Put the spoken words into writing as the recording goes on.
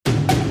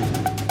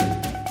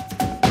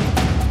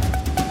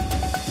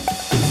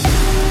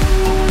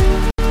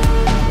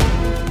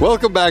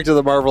Welcome back to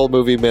the Marvel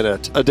Movie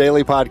Minute, a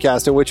daily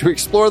podcast in which we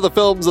explore the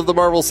films of the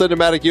Marvel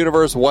Cinematic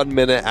Universe 1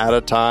 minute at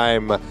a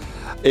time.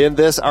 In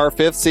this, our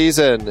 5th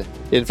season.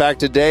 In fact,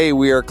 today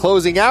we are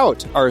closing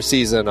out our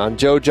season on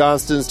Joe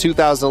Johnston's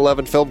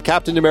 2011 film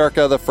Captain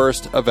America: The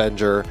First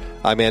Avenger.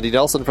 I'm Andy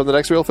Nelson from the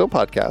Next Reel Film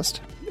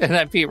Podcast. And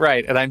I'm Pete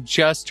Wright, and I'm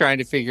just trying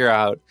to figure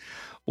out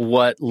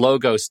what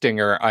logo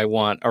stinger I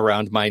want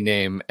around my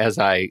name as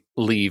I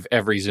leave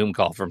every Zoom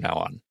call from now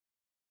on.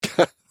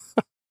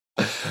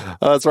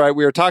 That's right.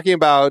 We are talking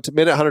about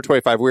minute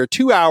 125. We're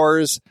 2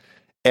 hours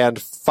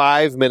and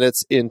 5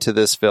 minutes into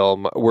this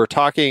film. We're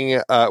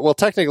talking,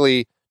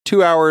 technically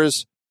 2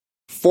 hours,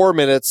 4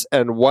 minutes,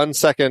 and 1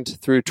 second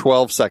through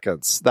 12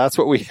 seconds. That's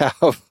what we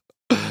have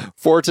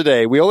for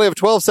today. We only have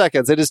 12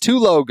 seconds. It is 2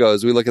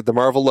 logos. We look at the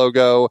Marvel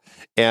logo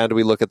and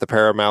we look at the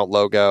Paramount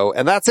logo,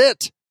 and that's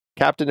it.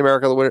 Captain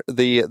America,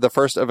 the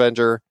First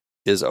Avenger,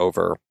 is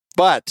over.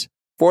 But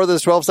for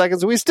those 12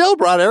 seconds, we still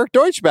brought Eric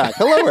Deutsch back.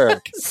 Hello,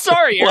 Eric.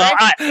 Sorry, Eric.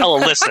 Well,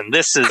 listen,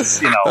 this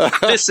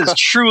is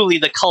truly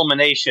the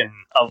culmination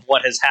of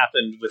what has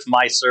happened with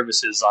my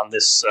services on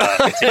this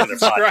particular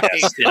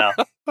podcast.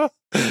 Right.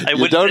 I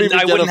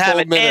wouldn't have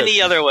it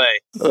any other way.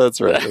 That's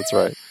right. That's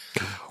right.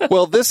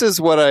 Well, this is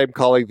what I'm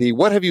calling the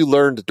 "What Have You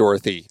Learned,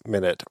 Dorothy"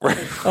 minute. Oh,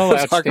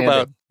 outstanding. Talk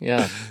about,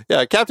 yeah,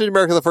 Captain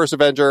America: The First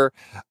Avenger.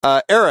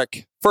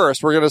 Eric,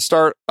 first, we're going to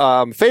start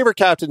favorite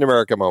Captain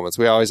America moments.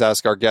 We always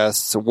ask our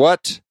guests,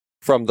 what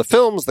from the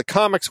films, the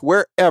comics,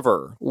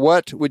 wherever,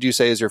 what would you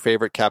say is your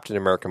favorite Captain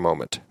America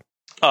moment?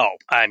 Oh,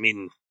 I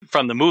mean,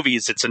 from the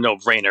movies, it's a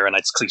no-brainer, and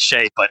it's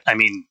cliche, but I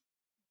mean,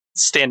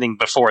 standing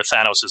before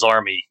Thanos'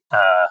 army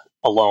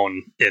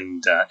alone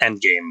in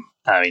Endgame.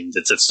 I mean,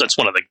 it's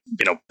one of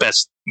the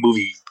best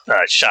movie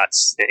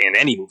shots in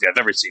any movie I've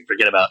ever seen.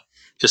 Forget about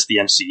just the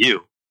MCU.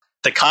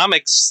 The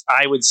comics,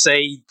 I would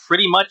say,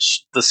 pretty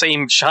much the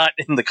same shot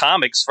in the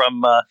comics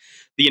from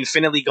the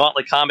Infinity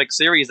Gauntlet comic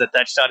series that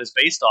shot is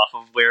based off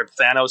of, where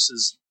Thanos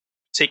is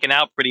taken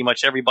out pretty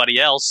much everybody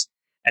else,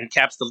 and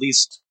Cap's the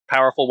least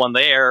powerful one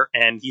there,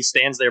 and he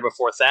stands there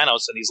before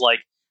Thanos, and he's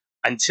like,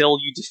 "Until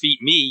you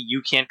defeat me,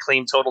 you can't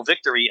claim total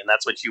victory, and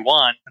that's what you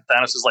want." And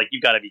Thanos is like,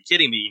 "You got to be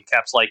kidding me!" And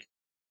Cap's like,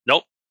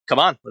 "Nope, come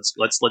on,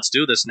 let's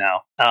do this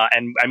now."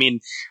 And I mean,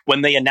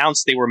 when they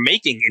announced they were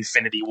making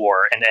Infinity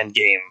War and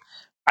Endgame,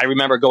 I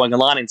remember going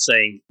along and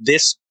saying,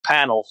 "This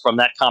panel from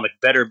that comic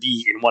better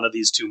be in one of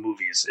these 2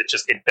 movies. It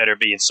better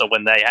be." And so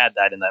when they had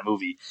that in that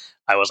movie,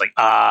 I was like,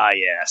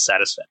 yeah,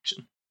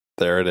 satisfaction.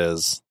 There it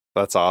is.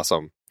 That's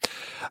awesome.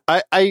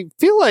 I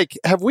feel like,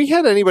 have we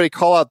had anybody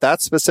call out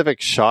that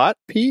specific shot,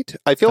 Pete?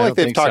 I feel like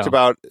they've talked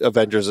about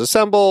Avengers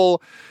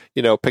Assemble,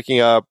 picking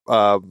up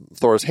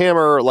Thor's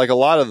hammer, like a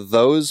lot of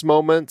those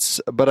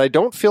moments, but I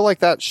don't feel like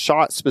that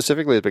shot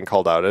specifically has been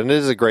called out. And it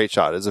is a great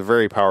shot. It's a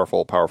very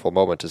powerful, powerful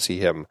moment to see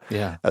him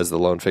as the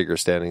lone figure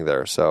standing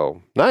there.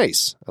 So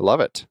nice. I love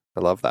it.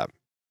 I love that.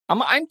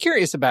 I'm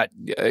curious about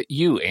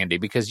you, Andy,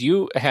 because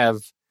you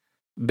have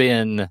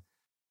been,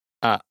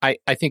 I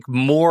think,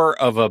 more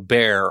of a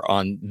bear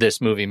on this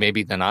movie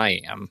maybe than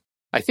I am.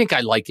 I think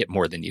I like it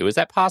more than you. Is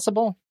that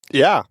possible?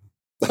 Yeah.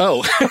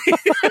 Oh.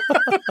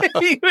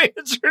 You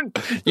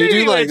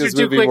do like this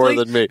movie more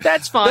than me.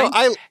 That's fine.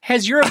 No,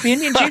 has your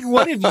opinion changed?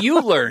 What have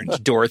you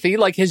learned, Dorothy?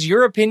 Like, has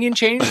your opinion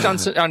changed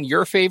on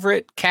your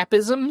favorite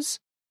Capisms?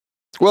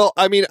 Well,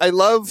 I mean, I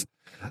love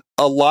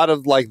a lot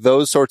of like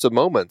those sorts of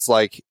moments.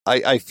 Like,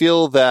 I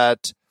feel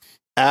that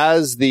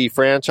as the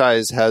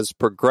franchise has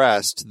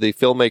progressed, the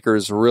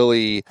filmmakers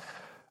really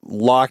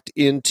locked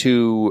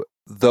into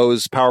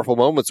those powerful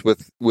moments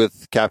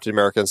with Captain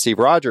America and Steve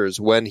Rogers,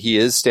 when he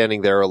is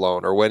standing there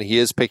alone, or when he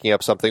is picking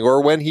up something,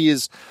 or when he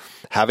is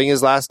having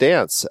his last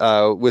dance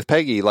with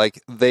Peggy.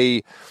 Like,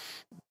 they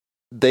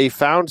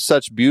found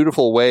such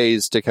beautiful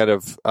ways to kind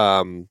of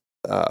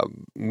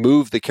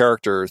move the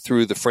character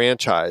through the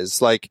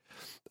franchise. Like,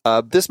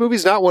 this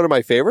movie's not one of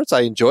my favorites.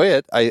 I enjoy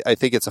it. I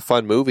think it's a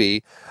fun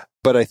movie,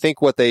 but I think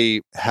what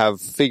they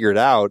have figured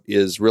out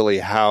is really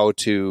how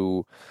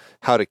to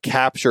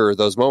capture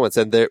those moments.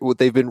 And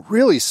they've been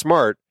really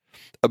smart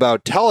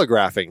about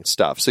telegraphing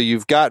stuff. So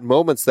you've got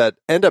moments that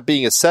end up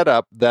being a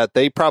setup that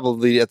they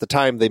probably, at the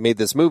time they made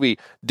this movie,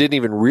 didn't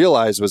even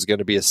realize was going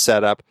to be a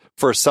setup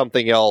for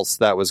something else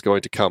that was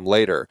going to come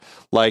later.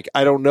 Like,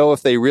 I don't know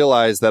if they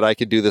realized that I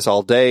Could Do This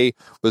All Day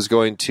was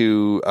going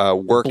to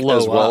work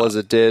as well as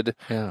it did.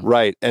 Yeah.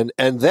 Right. And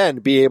then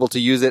be able to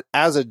use it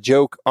as a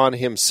joke on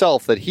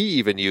himself that he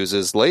even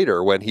uses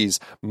later when he's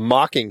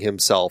mocking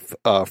himself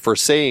for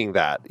saying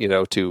that,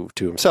 to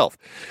himself.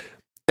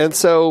 And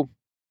so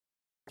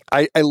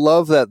I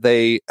love that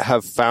they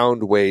have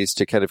found ways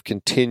to kind of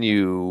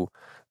continue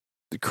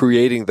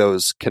creating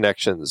those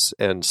connections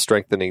and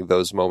strengthening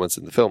those moments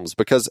in the films,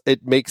 because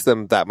it makes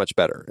them that much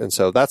better. And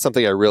so that's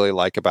something I really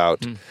like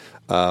about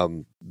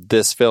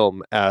this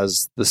film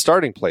as the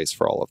starting place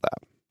for all of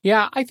that.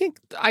 Yeah, I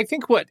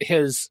think what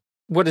has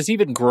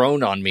even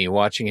grown on me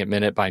watching it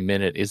minute by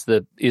minute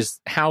is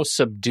how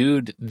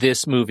subdued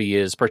this movie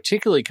is,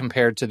 particularly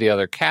compared to the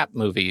other Cap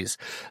movies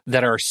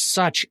that are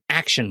such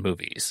action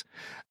movies.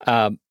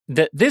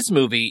 that this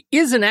movie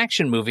is an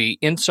action movie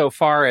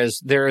insofar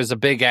as there is a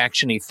big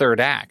action-y third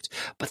act,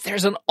 but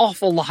there's an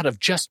awful lot of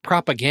just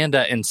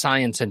propaganda and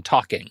science and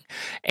talking.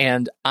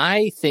 And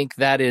I think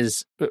that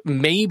is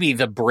maybe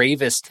the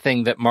bravest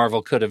thing that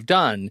Marvel could have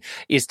done,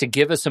 is to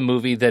give us a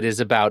movie that is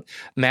about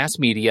mass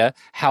media,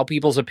 how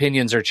people's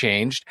opinions are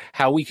changed,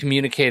 how we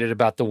communicated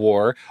about the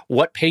war,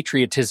 what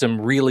patriotism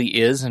really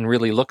is and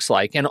really looks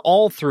like, and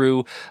all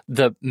through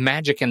the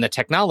magic and the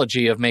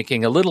technology of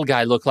making a little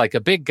guy look like a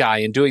big guy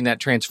and doing that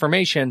transformation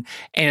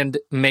and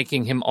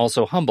making him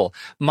also humble.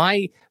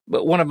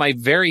 One of my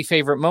very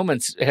favorite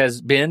moments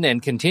has been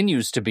and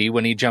continues to be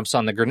when he jumps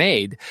on the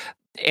grenade.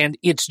 And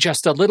it's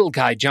just a little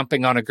guy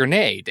jumping on a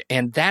grenade.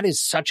 And that is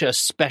such a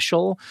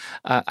special,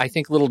 I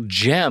think, little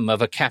gem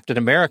of a Captain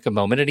America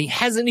moment. And he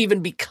hasn't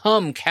even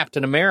become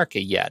Captain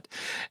America yet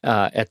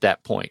at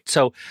that point.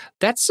 So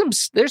there's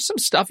some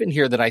stuff in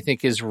here that I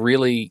think is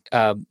really,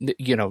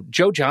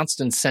 Joe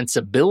Johnston's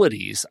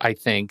sensibilities, I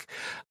think,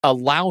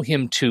 allow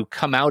him to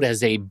come out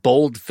as a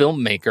bold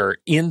filmmaker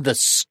in the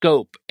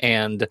scope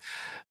and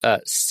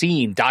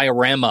scene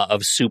diorama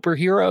of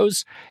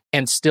superheroes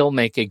and still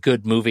make a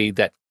good movie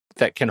that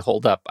can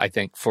hold up, I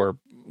think,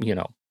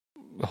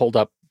 hold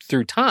up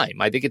through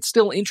time. I think it's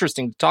still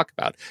interesting to talk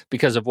about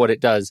because of what it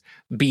does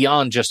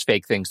beyond just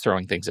fake things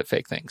throwing things at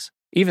fake things,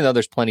 even though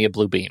there's plenty of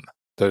blue beam.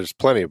 There's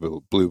plenty of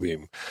blue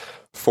beam,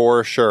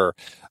 for sure.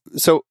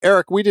 So,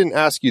 Eric, we didn't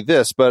ask you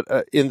this, but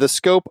in the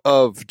scope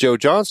of Joe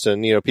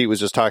Johnston, Pete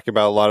was just talking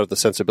about a lot of the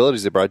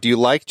sensibilities they brought. Do you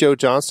like Joe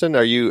Johnston?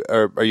 Are you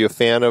a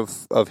fan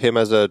of him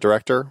as a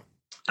director?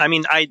 I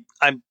mean,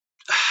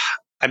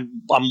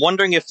 I'm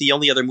wondering if the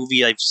only other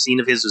movie I've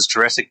seen of his is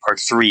Jurassic Park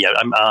 3.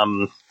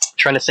 I'm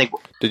trying to think.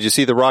 Did you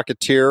see The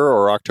Rocketeer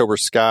or October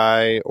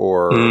Sky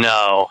or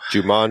no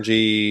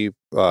Jumanji?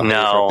 No, Honey,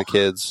 I Shrunk the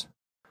Kids.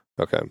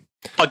 Okay.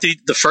 Oh,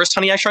 the first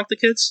Honey, I Shrunk the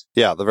Kids?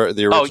 Yeah, the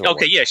original. Oh, okay, one.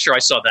 Yeah, sure, I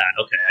saw that.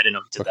 Okay, I didn't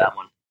know he did that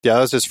one. Yeah,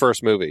 that was his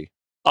first movie.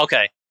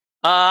 Okay.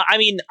 I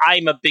mean, I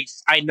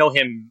know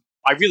him.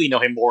 I really know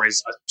him more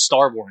as a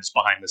Star Wars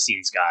behind the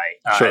scenes guy.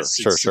 Sure.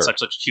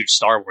 Such a huge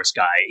Star Wars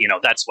guy.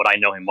 That's what I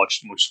know him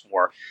much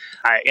for.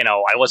 I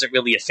wasn't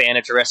really a fan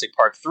of Jurassic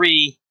Park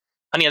 3.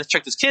 Honey, I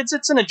Shrunk the Kids.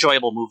 It's an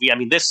enjoyable movie. I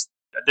mean, this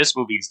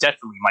movie is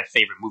definitely my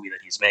favorite movie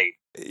that he's made.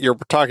 You're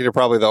talking to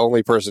probably the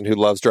only person who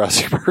loves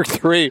Jurassic Park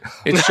 3.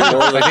 It's true.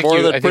 I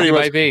think you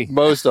might be.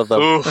 Most of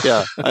them. Ooh.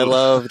 Yeah, I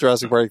love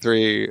Jurassic Park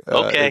 3.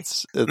 Okay.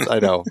 It's I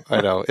know.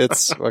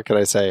 It's, what can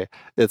I say?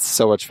 It's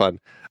so much fun.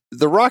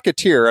 The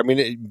Rocketeer, I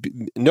mean,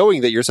 knowing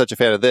that you're such a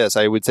fan of this,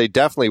 I would say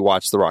definitely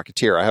watch The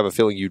Rocketeer. I have a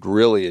feeling you'd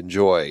really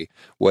enjoy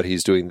what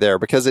he's doing there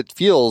because it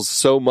feels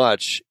so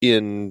much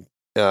in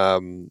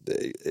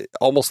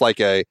almost like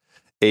a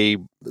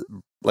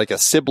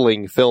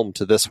sibling film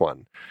to this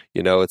one.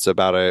 It's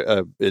about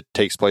it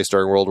takes place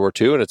during World War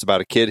II, and it's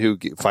about a kid who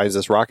finds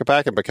this rocket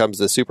pack and becomes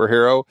the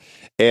superhero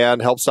and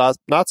helps stop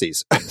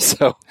Nazis.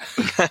 so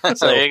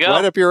there you go.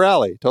 Right up your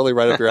alley. Totally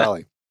right up your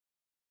alley.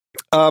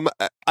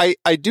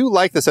 I do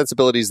like the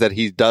sensibilities that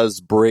he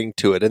does bring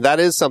to it, and that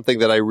is something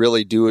that I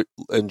really do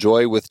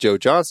enjoy with Joe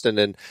Johnston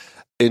and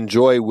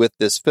enjoy with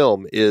this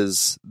film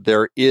is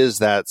there is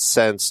that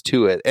sense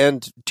to it.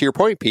 And to your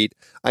point, Pete,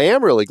 I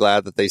am really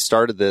glad that they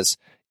started this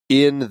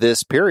in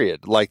this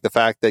period, like the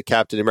fact that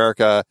Captain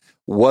America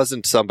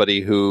wasn't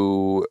somebody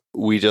who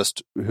we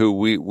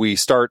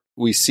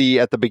see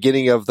at the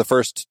beginning of the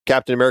first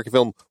Captain America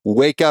film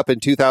wake up in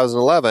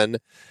 2011,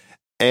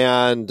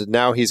 and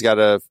now he's got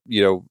to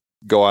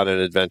go on an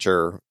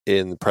adventure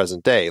in the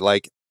present day,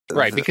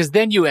 right? Because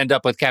then you end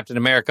up with Captain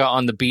America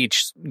on the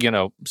beach,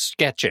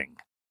 sketching.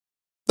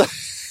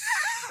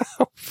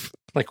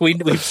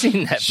 We've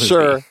seen that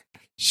movie.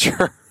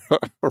 Sure,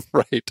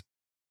 right.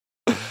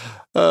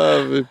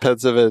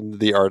 Pensive and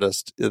the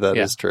artist. That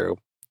is true.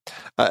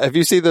 Have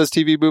you seen those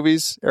TV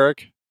movies,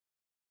 Eric?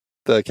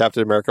 The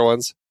Captain America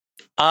ones?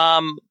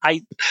 I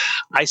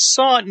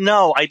saw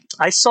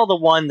the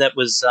one that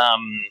was I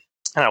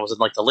don't know, was it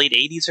like the late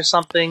 80s or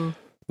something?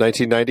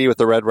 1990 with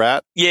the Red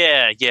Rat?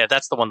 Yeah,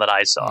 that's the one that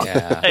I saw.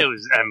 Yeah. It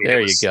was,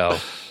 there you go.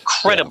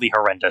 Incredibly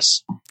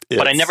horrendous.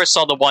 But I never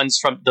saw the ones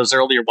from those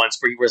earlier ones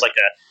where he wears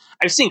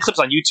I've seen clips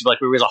on YouTube where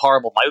he wears a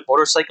horrible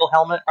motorcycle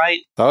helmet, right?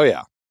 Oh,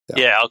 yeah.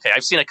 Yeah, okay.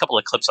 I've seen a couple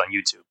of clips on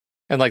YouTube.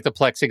 And the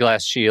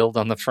plexiglass shield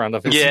on the front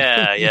of his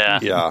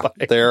Yeah,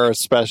 they're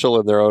special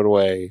in their own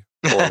way,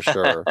 for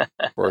sure.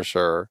 For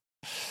sure.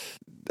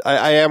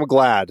 I am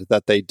glad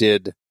that they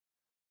did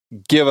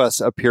give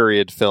us a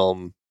period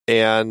film.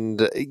 And,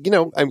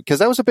 because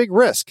that was a big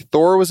risk.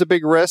 Thor was a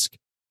big risk.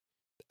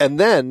 And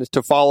then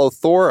to follow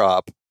Thor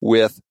up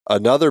with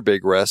another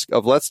big risk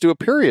of let's do a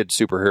period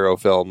superhero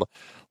film.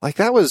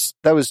 That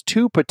was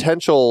two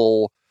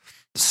potential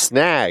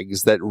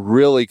snags that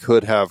really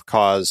could have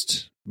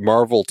caused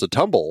Marvel to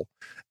tumble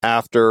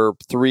after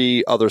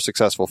 3 other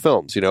successful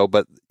films,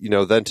 but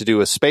then to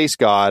do a space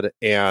god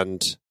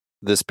and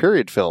this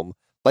period film,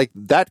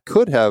 that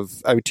could have,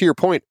 to your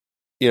point,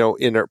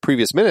 in our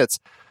previous minutes,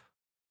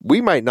 we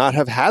might not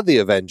have had the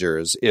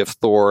Avengers if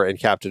Thor and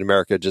Captain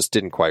America just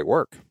didn't quite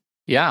work.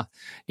 Yeah.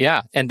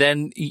 And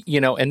then,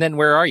 and then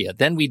where are you?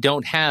 Then we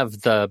don't have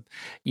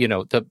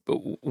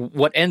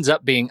what ends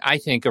up being, I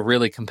think, a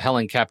really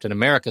compelling Captain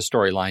America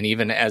storyline,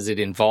 even as it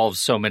involves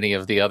so many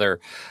of the other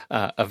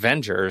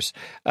Avengers,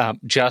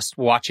 just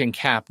watching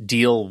Cap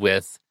deal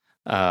with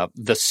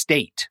the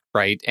state,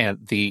 right?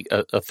 And the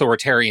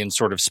authoritarian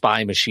sort of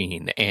spy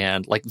machine.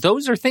 And like,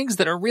 those are things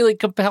that are really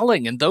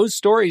compelling. And those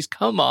stories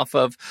come off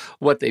of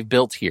what they've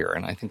built here.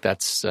 And I think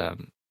that's a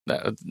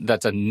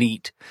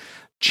neat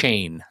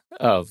chain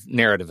of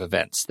narrative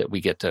events that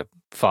we get to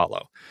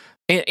follow,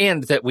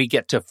 and that we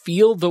get to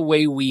feel the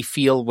way we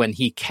feel when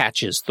he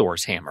catches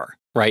Thor's hammer,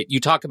 right? You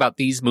talk about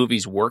these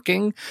movies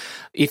working.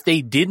 If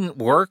they didn't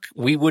work,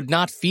 we would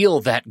not feel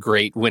that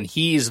great when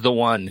he's the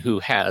one who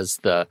has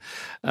the,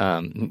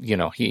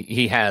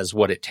 he has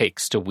what it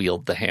takes to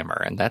wield the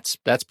hammer. And that's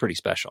pretty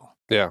special.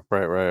 Yeah,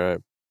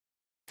 right.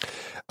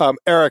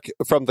 Eric,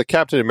 from the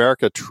Captain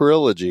America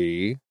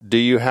trilogy, do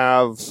you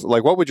have,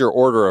 what would your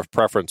order of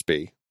preference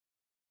be?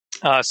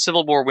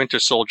 Civil War, Winter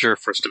Soldier,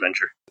 First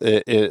Avenger.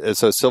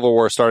 So Civil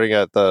War starting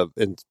in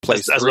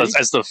place as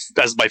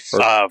my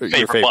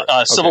favorite one.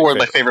 Civil War is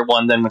my favorite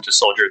one, then Winter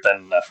Soldier,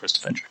 then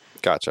First Avenger.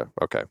 Gotcha.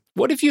 Okay.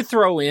 What if you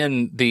throw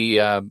in the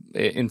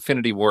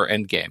Infinity War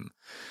Endgame?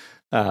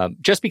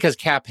 Just because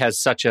Cap has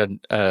such a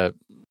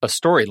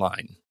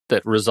storyline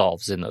that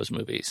resolves in those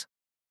movies.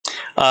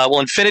 Well,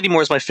 Infinity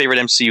War is my favorite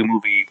MCU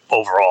movie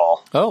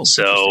overall. Oh,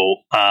 so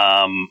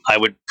I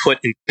would put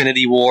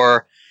Infinity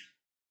War.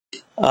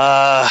 Would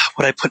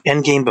I put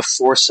Endgame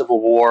before Civil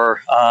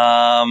War?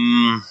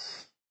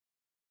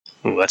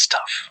 That's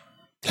tough.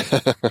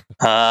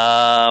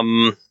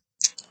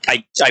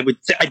 I'd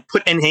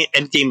put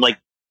Endgame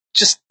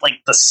just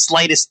the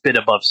slightest bit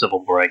above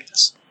Civil War, I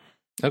guess.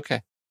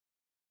 Okay,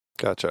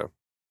 gotcha.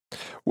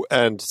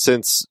 And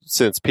since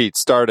Pete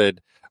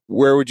started,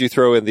 where would you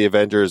throw in the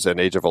Avengers and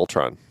Age of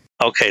Ultron?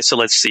 Okay, so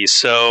let's see.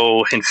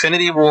 So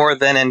Infinity War,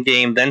 then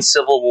Endgame, then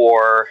Civil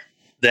War,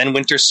 then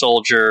Winter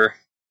Soldier,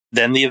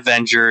 then the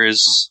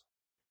Avengers,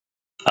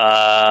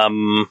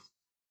 then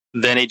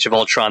Age of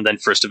Ultron, then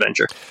First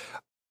Avenger.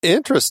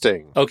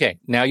 Interesting. Okay,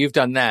 now you've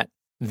done that.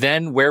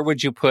 Then where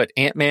would you put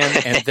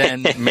Ant-Man and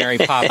then Mary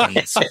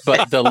Poppins,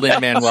 but the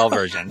Lin-Manuel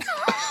version?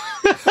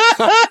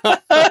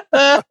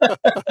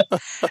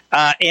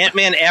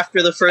 Ant-Man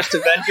after the first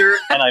Avenger,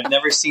 and I've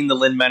never seen the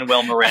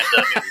Lin-Manuel Miranda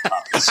Mary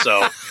Poppins,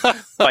 so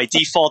by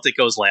default it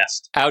goes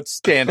last.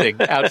 Outstanding.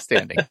 Asked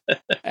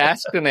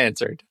and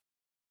answered.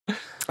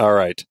 All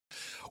right.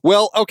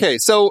 Well, okay,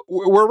 so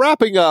we're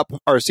wrapping up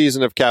our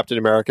season of Captain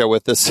America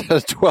with this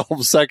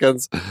 12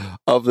 seconds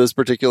of this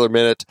particular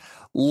minute.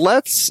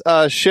 Let's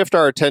shift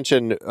our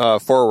attention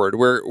forward.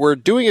 We're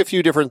doing a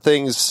few different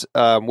things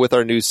with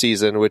our new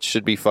season, which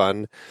should be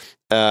fun.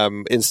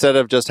 Instead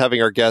of just having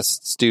our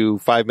guests do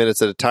 5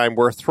 minutes at a time,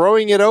 we're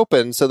throwing it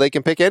open so they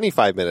can pick any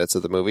 5 minutes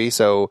of the movie.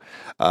 So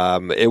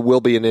it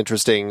will be an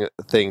interesting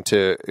thing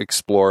to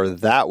explore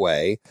that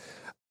way.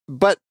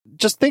 But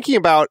just thinking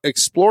about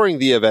exploring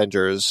the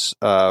Avengers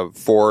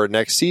for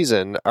next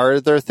season,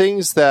 are there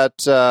things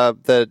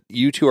that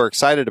you two are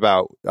excited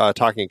about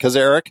talking? Because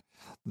Eric,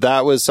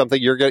 that was something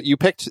you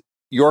picked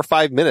your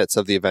 5 minutes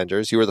of the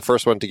Avengers. You were the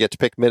first one to get to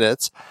pick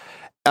minutes.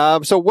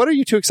 So what are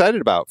you two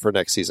excited about for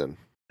next season?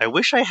 I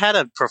wish I had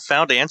a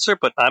profound answer,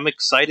 but I'm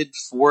excited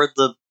for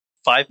the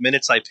 5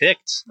 minutes I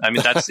picked. I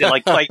mean, that's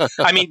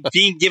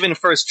being given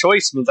first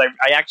choice means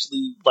I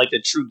actually, like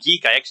a true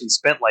geek, I actually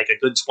spent a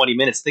good 20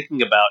 minutes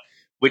thinking about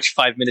which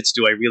 5 minutes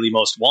do I really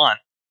most want.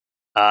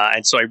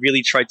 And so I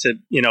really tried to,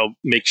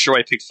 make sure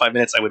I picked 5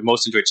 minutes I would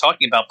most enjoy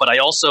talking about, but I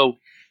also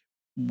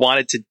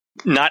wanted to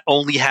not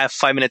only have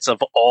 5 minutes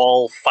of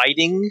all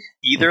fighting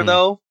either,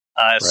 though.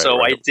 Right.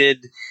 I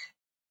did,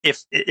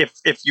 if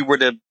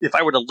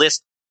I were to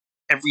list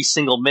every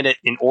single minute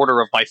in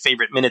order of my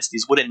favorite minutes,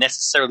 these wouldn't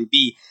necessarily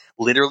be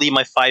literally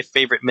my 5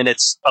 favorite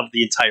minutes of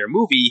the entire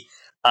movie,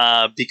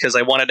 because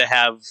I wanted to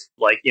have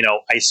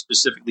I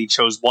specifically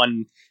chose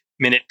 1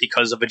 minute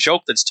because of a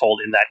joke that's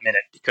told in that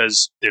minute,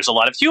 because there's a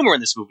lot of humor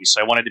in this movie,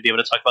 so I wanted to be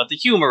able to talk about the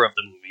humor of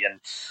the movie. And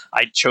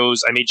I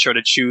made sure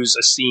to choose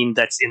a scene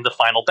that's in the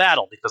final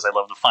battle because I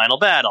love the final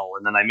battle,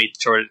 and then I made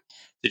sure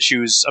to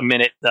choose a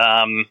minute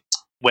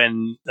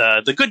when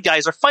the good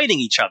guys are fighting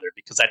each other,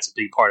 because that's a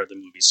big part of the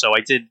movie. So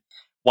I did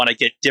want to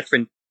get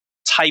different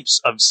types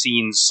of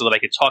scenes so that I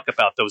could talk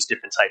about those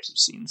different types of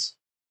scenes.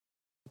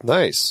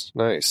 Nice.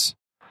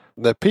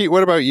 Pete,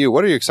 what about you?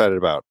 What are you excited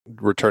about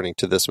returning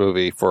to this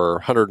movie for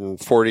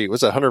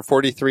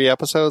 143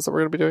 episodes that we're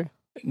going to be doing?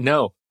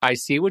 No, I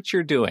see what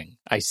you're doing.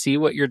 I see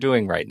what you're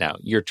doing right now.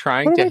 You're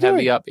trying to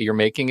heavy up. You're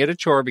making it a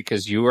chore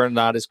because you are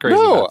not as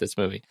crazy about this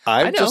movie.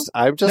 I'm just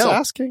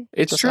asking.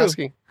 It's true.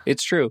 Asking.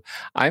 It's true.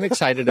 I'm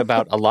excited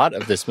about a lot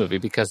of this movie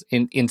because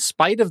in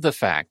spite of the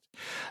fact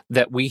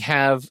that we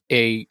have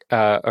a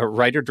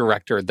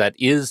writer-director that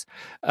is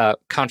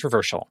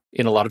controversial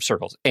in a lot of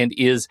circles and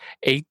is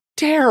a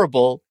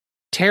terrible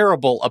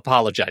terrible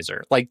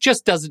apologizer, like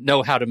just doesn't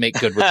know how to make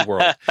good with the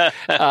world.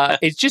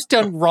 It's just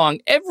done wrong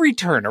every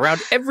turn,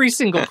 around every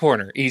single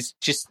corner. He's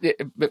just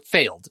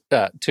failed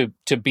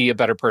to be a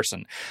better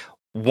person.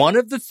 One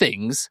of the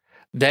things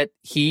that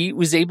he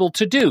was able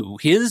to do,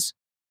 his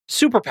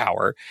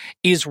superpower,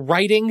 is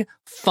writing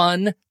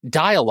fun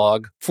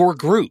dialogue for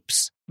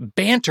groups.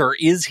 Banter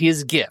is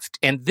his gift,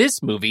 and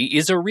this movie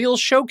is a real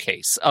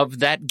showcase of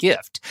that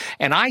gift.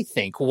 And I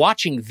think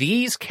watching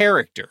these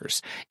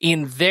characters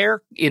in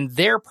their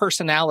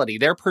personality,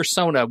 their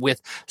persona,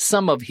 with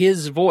some of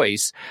his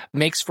voice,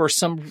 makes for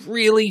some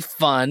really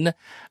fun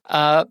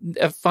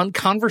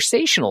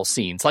conversational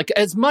scenes. Like,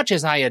 as much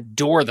as I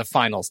adore the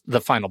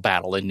final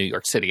battle in New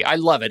York City, I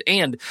love it,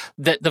 and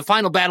the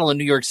final battle in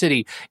New York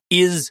City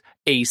is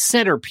a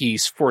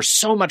centerpiece for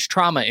so much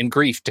trauma and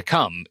grief to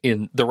come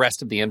in the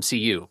rest of the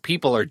MCU.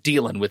 People are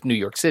dealing with New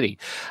York City.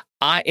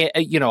 I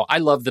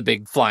love the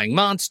big flying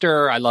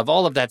monster. I love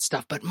all of that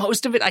stuff, but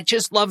most of it, I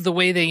just love the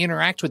way they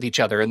interact with each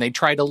other and they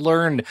try to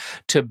learn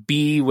to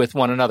be with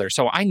one another.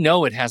 So I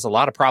know it has a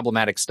lot of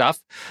problematic stuff,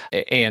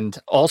 and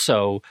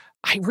also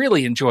I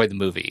really enjoy the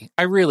movie.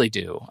 I really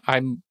do.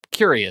 I'm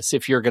curious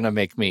if you're going to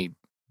make me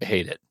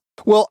hate it.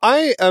 Well,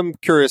 I am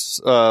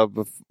curious,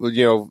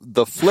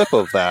 the flip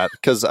of that,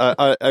 because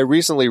I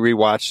recently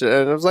rewatched it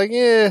and I was like,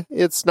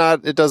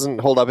 it doesn't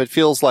hold up. It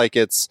feels like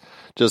it's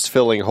just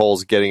filling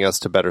holes, getting us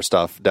to better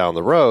stuff down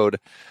the road.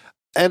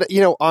 And,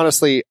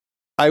 honestly,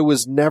 I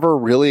was never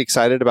really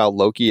excited about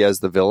Loki as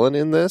the villain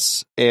in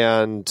this.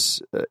 And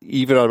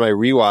even on my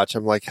rewatch,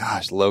 I'm like,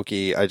 gosh,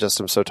 Loki, I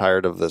just am so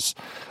tired of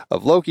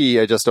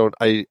Loki.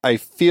 I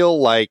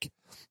feel like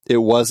it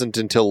wasn't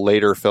until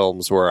later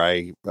films where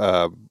I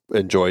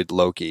enjoyed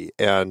Loki,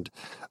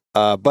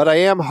 but I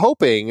am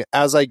hoping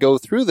as I go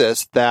through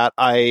this that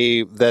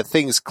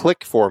things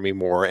click for me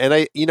more. And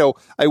I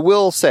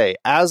will say,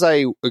 as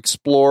I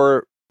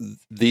explore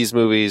these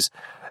movies,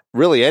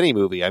 really any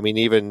movie, I mean,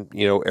 even,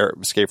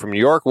 Escape from New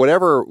York,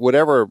 whatever,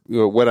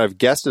 when I've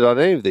guessed it on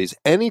any of these,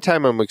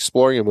 anytime I'm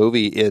exploring a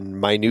movie in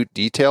minute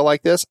detail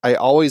like this, I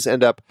always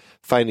end up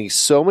finding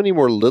so many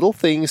more little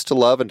things to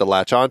love and to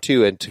latch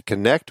onto and to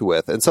connect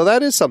with. And so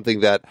that is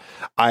something that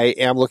I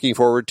am looking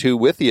forward to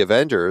with the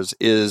Avengers,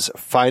 is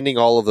finding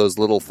all of those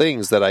little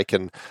things that I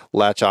can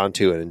latch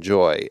onto and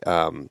enjoy.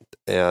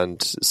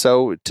 And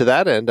so to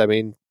that end, I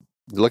mean,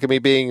 look at me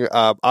being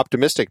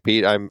optimistic,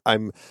 Pete.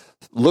 I'm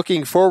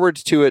looking forward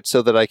to it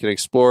so that I can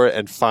explore it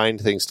and find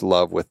things to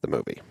love with the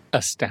movie.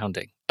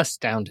 Astounding.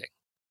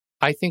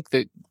 I think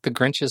that the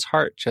Grinch's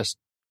heart just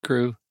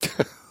grew.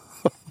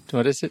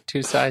 What is it?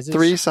 2 sizes?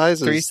 3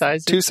 sizes. 3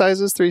 sizes? 2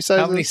 sizes? 3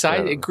 sizes? How many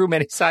sizes? It grew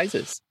many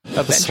sizes.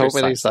 So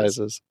many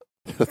sizes.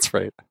 That's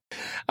right.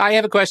 I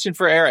have a question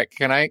for Eric.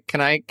 Can I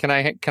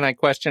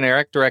question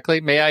Eric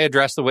directly? May I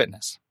address the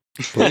witness?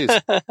 Please.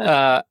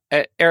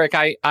 Eric,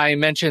 I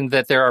mentioned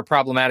that there are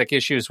problematic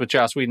issues with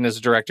Joss Whedon as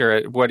a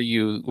director.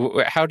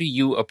 How do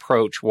you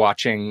approach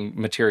watching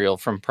material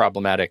from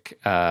problematic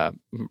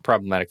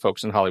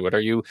folks in Hollywood?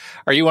 Are you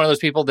one of those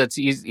people that's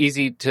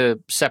easy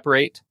to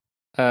separate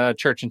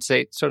church and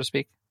state, so to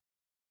speak?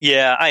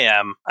 Yeah, I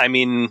am. I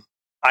mean,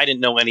 I didn't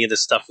know any of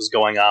this stuff was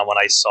going on when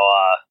I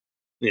saw,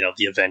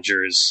 the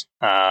Avengers,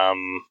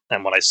 and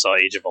when I saw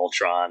Age of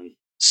Ultron.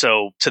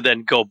 So to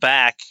then go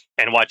back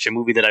and watch a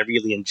movie that I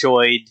really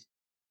enjoyed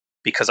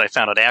because I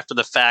found out after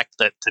the fact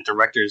that the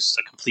director's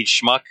a complete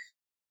schmuck,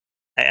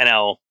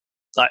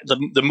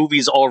 the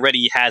movie's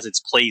already has its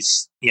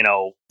place,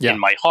 in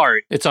my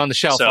heart. It's on the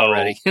shelf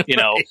already.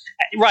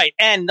 Right.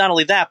 And not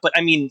only that, but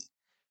I mean,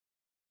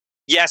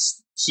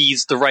 yes,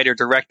 he's the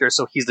writer-director,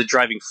 so he's the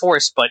driving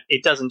force, but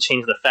it doesn't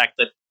change the fact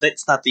that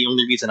that's not the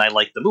only reason I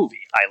like the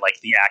movie. I like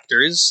the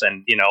actors,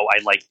 and,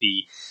 I like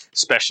the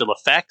special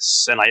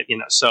effects, and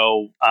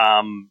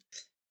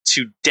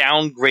to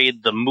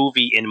downgrade the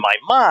movie in my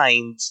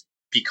mind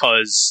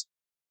because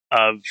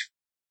of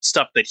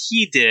stuff that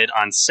he did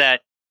on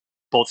set,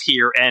 both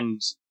here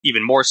and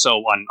even more so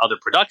on other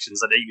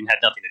productions that even had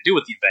nothing to do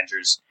with the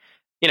Avengers,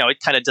 it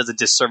kind of does a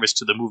disservice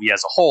to the movie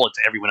as a whole and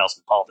to everyone else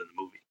involved in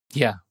the movie.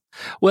 Yeah.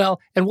 Well,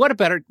 and what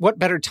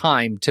better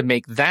time to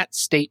make that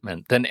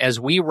statement than as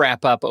we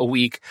wrap up a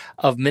week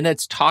of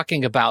minutes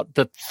talking about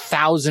the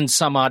 1,000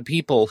 some odd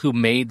people who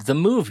made the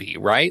movie,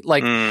 right?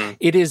 Like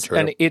it is,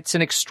 it's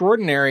an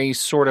extraordinary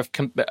sort of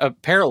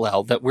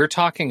parallel that we're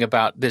talking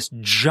about this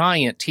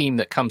giant team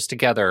that comes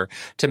together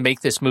to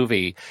make this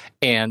movie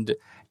and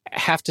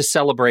have to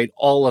celebrate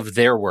all of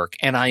their work.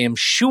 And I am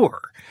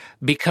sure,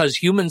 because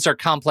humans are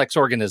complex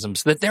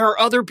organisms, that there are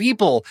other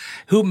people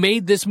who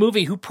made this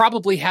movie who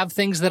probably have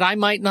things that I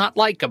might not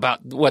like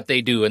about what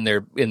they do in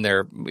their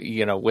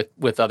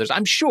with others.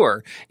 I'm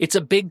sure it's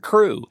a big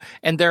crew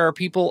and there are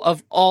people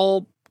of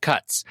all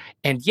cuts,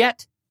 and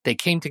yet they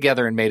came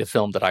together and made a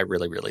film that I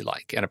really, really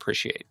like and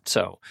appreciate.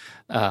 So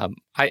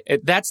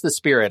that's the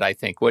spirit, I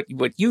think. What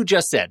you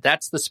just said,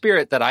 that's the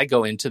spirit that I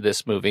go into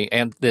this movie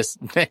and this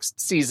next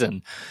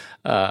season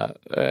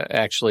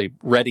actually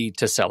ready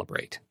to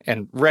celebrate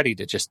and ready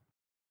to just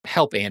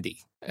help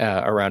Andy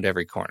around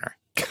every corner.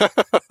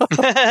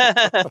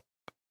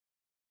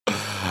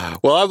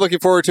 Well, I'm looking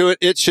forward to it.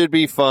 It should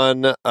be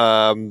fun.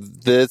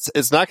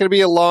 It's not going to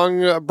be a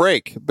long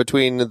break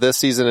between this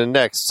season and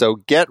next, so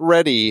get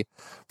ready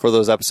for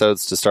those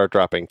episodes to start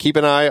dropping. Keep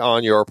an eye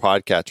on your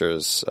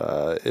podcatchers.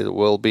 It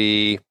will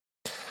be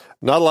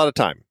not a lot of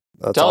time.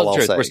 That's Tell all the I'll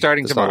truth. say. We're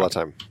starting It's tomorrow. Not a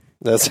lot of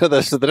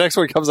time. The next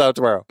one comes out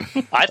tomorrow.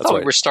 I thought right.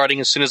 we were starting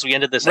as soon as we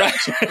ended this Right.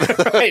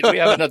 episode. Right. We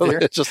have another.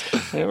 They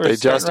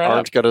just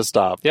aren't going to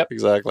stop. Yep.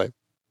 Exactly.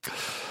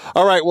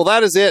 All right. Well,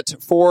 that is it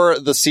for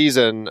the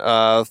season.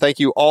 Thank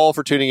you all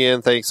for tuning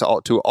in. Thanks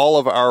to all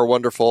of our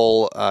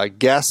wonderful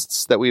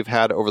guests that we've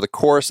had over the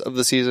course of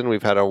the season.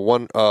 We've had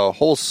a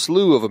whole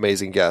slew of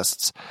amazing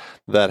guests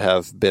that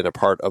have been a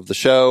part of the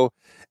show.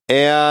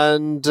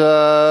 And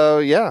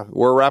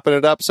we're wrapping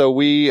it up. So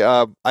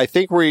I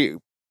think we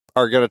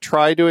are going to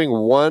try doing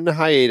one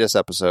hiatus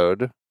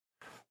episode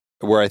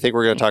where I think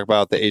we're going to talk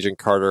about the Agent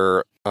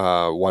Carter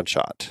one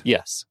shot.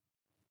 Yes.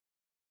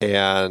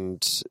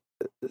 And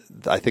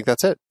I think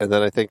that's it. And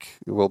then I think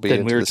we'll be Then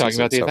into we were the talking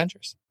season, about the so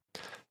Avengers.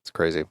 It's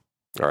crazy.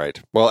 All right.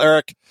 Well,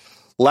 Eric,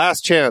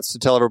 last chance to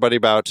tell everybody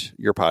about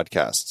your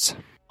podcasts.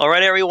 All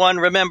right, everyone.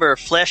 Remember,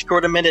 Flash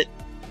Gordon Minute,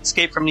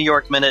 Escape from New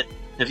York Minute.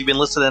 If you've been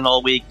listening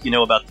all week, you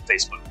know about the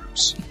Facebook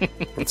groups.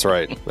 That's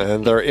right.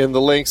 And they're in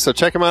the links. So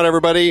check them out,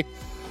 everybody.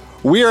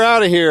 We are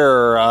out of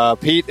here.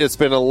 Pete, it's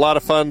been a lot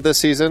of fun this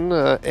season.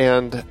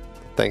 And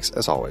thanks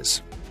as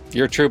always.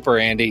 You're a trooper,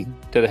 Andy.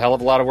 Did a hell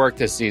of a lot of work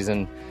this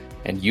season.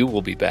 And you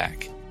will be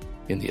back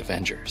in the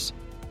Avengers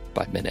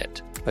by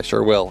minute. I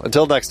sure will.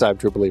 Until next time,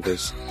 true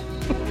believers.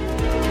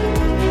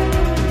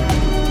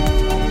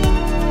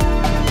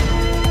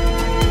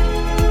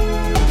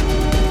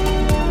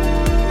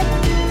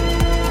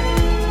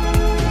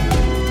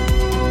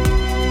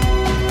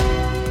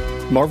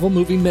 Marvel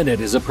Movie Minute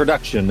is a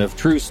production of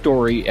True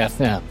Story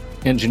FM.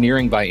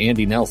 Engineering by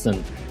Andy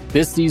Nelson.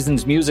 This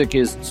season's music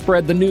is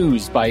Spread the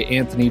News by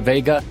Anthony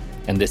Vega.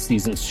 And this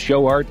season's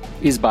show art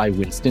is by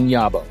Winston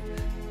Yabo.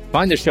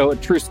 Find the show at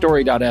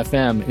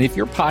truestory.fm, and if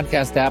your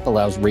podcast app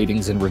allows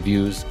ratings and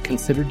reviews,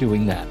 consider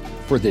doing that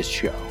for this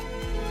show.